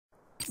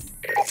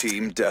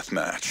Team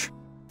deathmatch.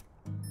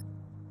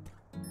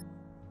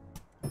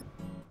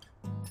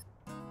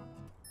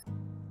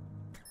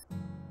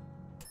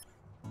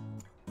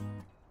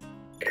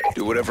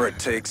 Do whatever it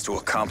takes to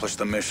accomplish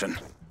the mission.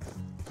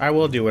 I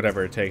will do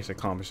whatever it takes to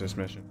accomplish this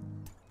mission.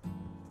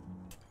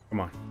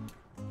 Come on.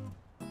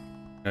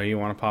 No, you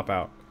want to pop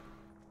out.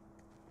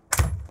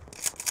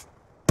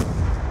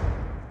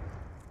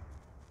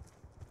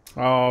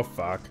 Oh,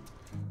 fuck.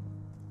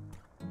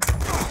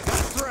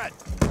 Threat.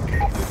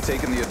 You've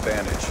taken the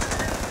advantage.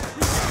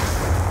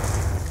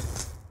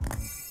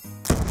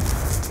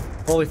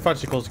 Holy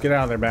fudgicles, get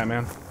out of there,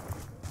 Batman.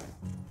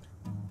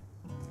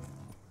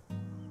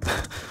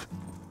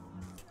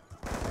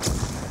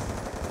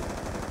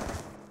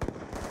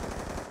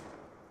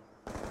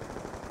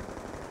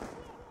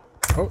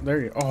 Oh,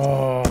 there you go.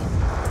 Oh.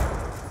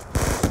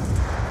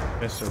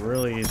 That's a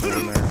really easy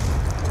one there.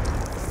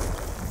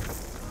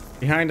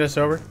 Behind us,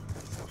 over.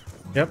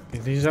 Yep,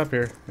 he's up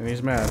here, and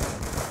he's mad.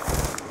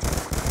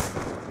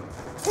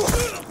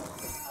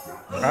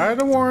 Try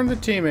to warn the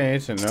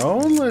teammates, and no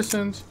one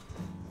listens.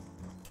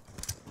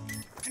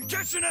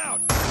 Concussion out!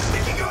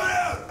 Going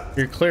out!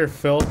 You're clear,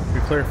 Phil.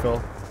 You're clear,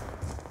 Phil.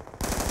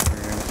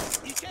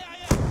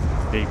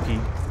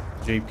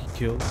 JP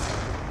killed.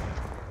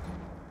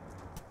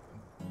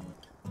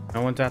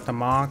 No one's at the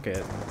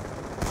market.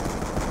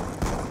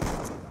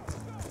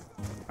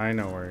 I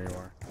know where you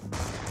are.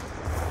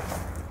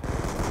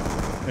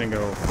 I'm gonna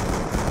go.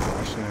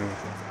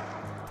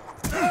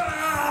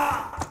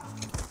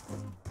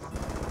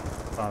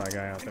 Saw that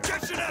guy out there.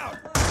 Concussion out!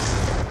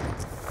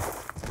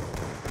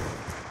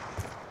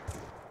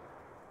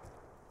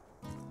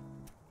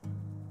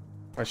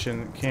 I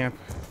shouldn't camp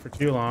for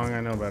too long.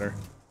 I know better.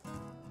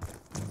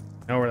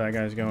 Know where that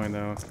guy's going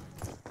though.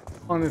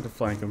 Wanted to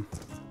flank him.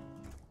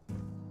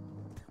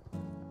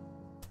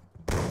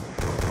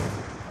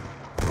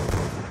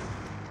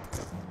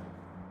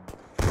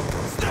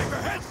 Sniper,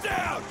 heads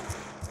down!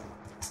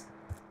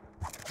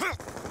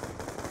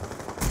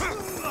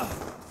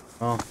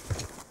 Well,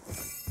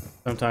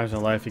 sometimes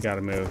in life you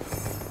gotta move.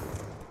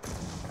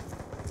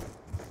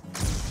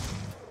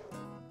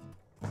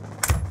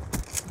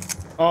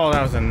 Oh,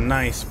 that was a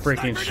nice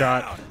freaking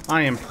shot.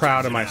 I am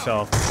proud of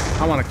myself.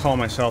 I want to call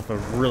myself a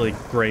really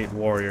great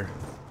warrior.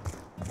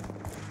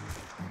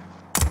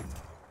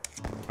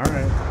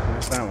 Alright,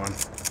 missed that one.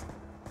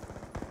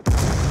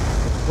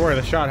 Boy,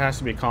 the shot has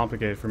to be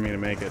complicated for me to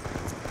make it.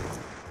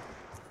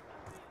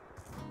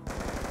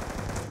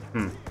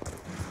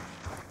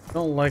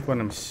 Don't like what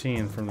I'm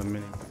seeing from the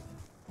mini.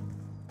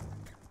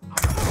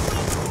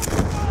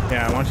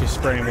 Yeah, why don't you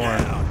spray more?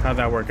 How'd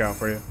that work out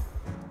for you?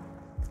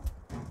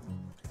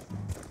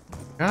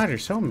 God, you're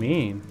so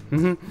mean.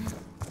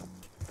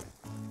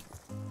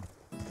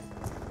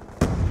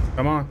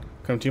 Come on,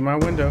 come to my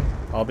window.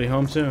 I'll be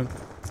home soon.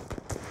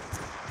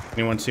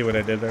 Anyone see what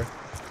I did there?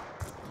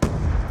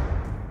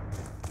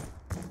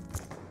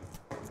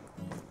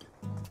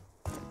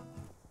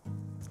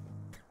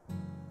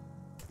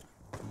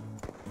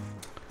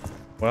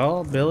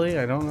 Well, Billy,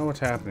 I don't know what's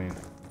happening.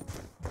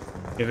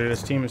 Either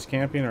this team is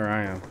camping or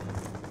I am.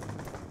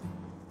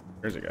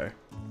 There's a guy.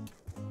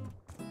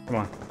 Come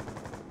on.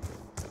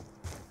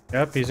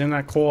 Yep, he's in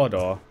that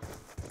corridor.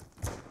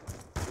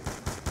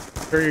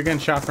 Sure, you're getting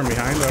shot from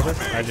behind, over.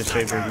 I just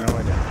saved your. No,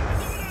 I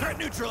didn't. Threat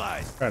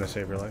neutralized. Try to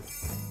save your life.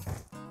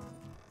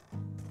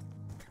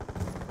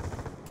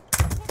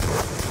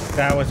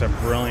 That was a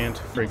brilliant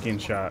freaking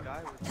shot.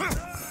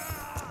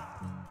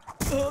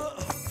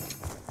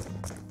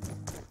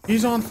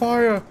 He's on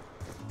fire.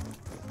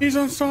 He's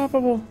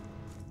unstoppable.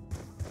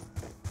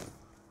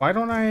 Why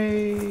don't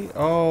I?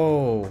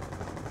 Oh,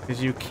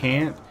 because you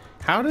can't.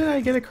 How did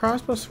I get a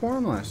crossbow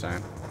swarm last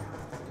time?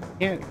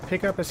 Can't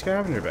pick up a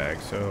scavenger bag,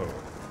 so.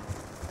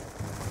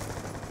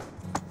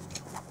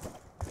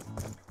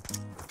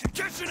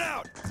 Concussion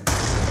out!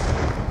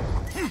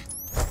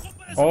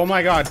 Oh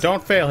my god,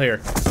 don't fail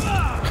here.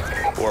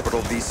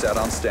 Orbital VSAT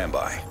on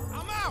standby.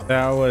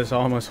 That was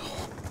almost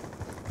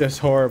just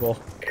horrible.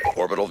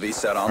 Orbital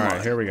VSAT online.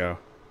 Alright, here we go.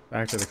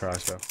 Back to the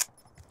crossbow.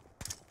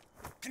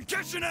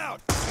 Concussion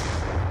out!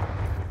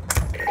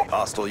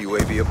 Hostile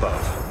UAV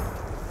above.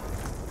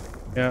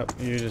 Yep,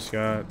 you just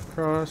got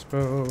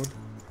crossbowed.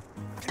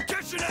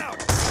 Concussion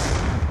out!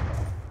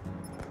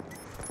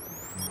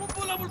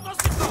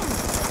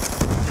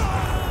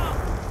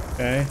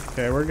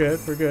 Okay, we're good,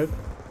 we're good.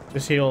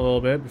 Just heal a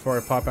little bit before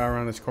I pop out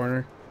around this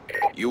corner.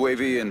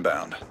 UAV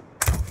inbound.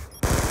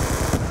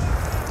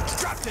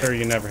 Sure,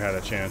 you never had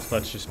a chance,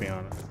 let's just be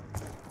honest.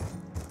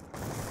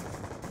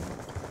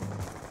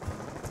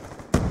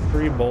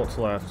 3 bolts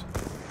left.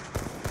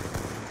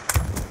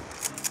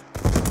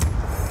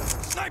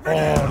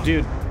 Oh,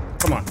 dude.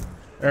 Come on.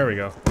 There we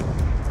go.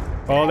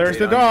 Oh, there's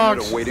the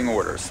dogs. Awaiting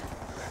orders.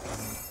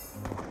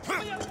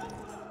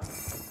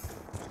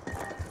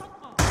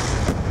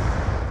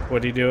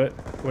 Would he do it?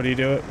 Would he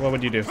do it? What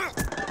would you do?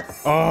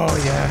 Oh,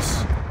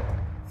 yes.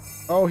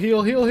 Oh,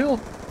 heal, heal, heal.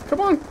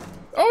 Come on.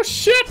 Oh,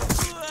 shit.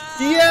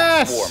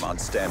 Yes. Swarm on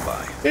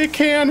standby. It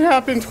can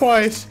happen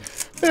twice.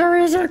 There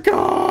is a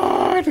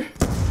god.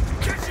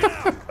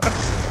 God!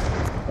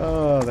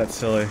 Oh, that's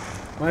silly.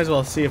 Might as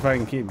well see if I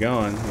can keep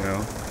going, you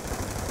know.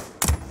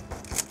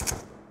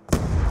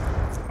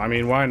 I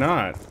mean, why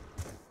not?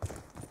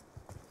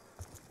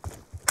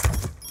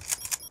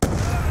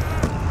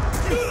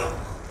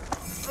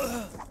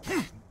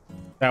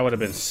 That would have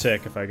been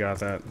sick if I got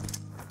that.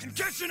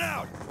 Congestion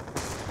out.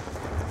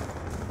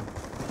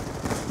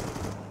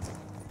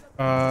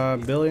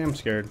 Billy, I'm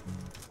scared.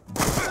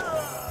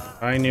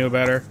 I knew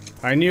better.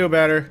 I knew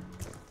better.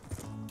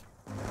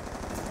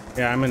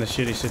 Yeah, I'm in a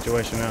shitty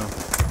situation now.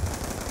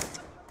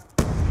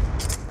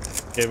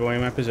 Gave away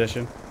my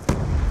position.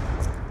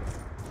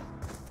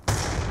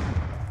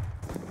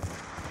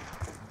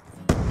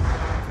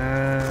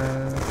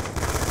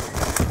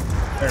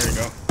 There you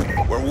go.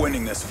 We're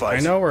winning this fight. I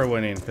know we're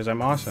winning because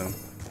I'm awesome.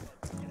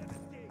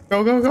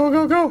 Go, go, go,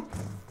 go, go!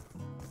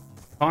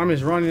 Time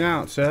is running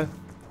out, Seth.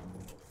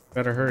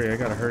 Better hurry. I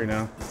gotta hurry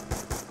now.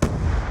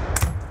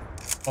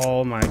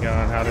 Oh my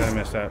god, how did I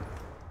miss that?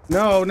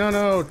 No, no,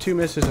 no. 2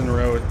 misses in a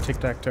row with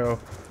tic-tac-toe.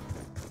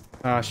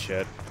 Ah,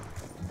 shit.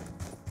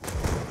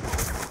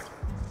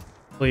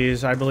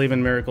 Please, I believe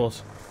in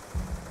miracles.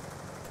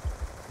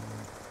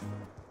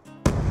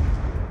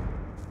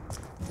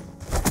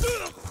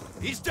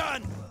 He's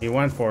done. He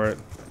went for it.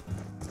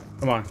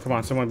 Come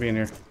on, someone be in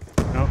here.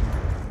 No?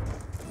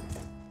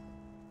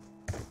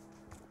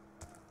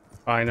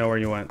 Oh, I know where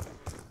you went.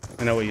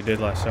 I know what you did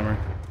last summer.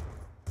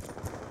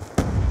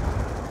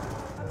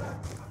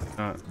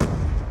 Well,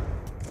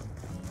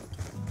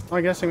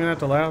 I guess I'm gonna have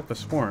to let out the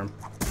swarm.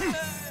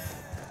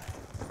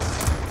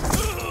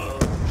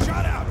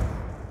 Shot out.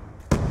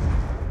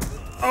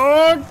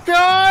 Oh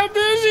god,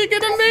 is he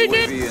gonna make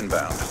it? UAV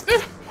inbound.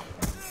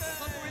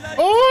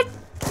 Oh!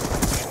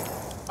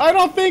 I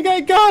don't think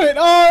I got it.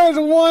 Oh, it's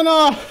one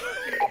off.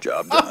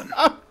 Job done.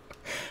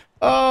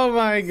 Oh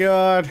my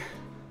god.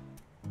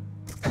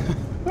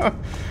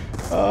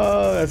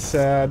 Oh, that's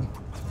sad.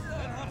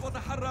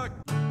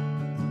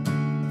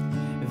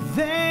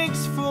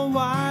 Thanks for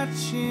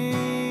watching.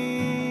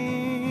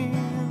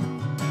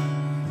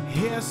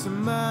 Here's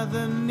some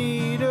other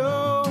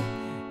neato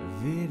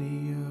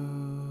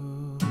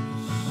videos.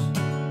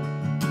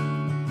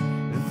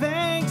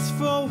 Thanks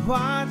for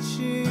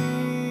watching.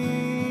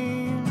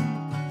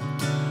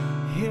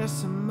 Here's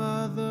some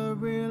other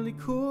really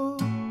cool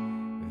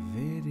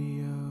videos.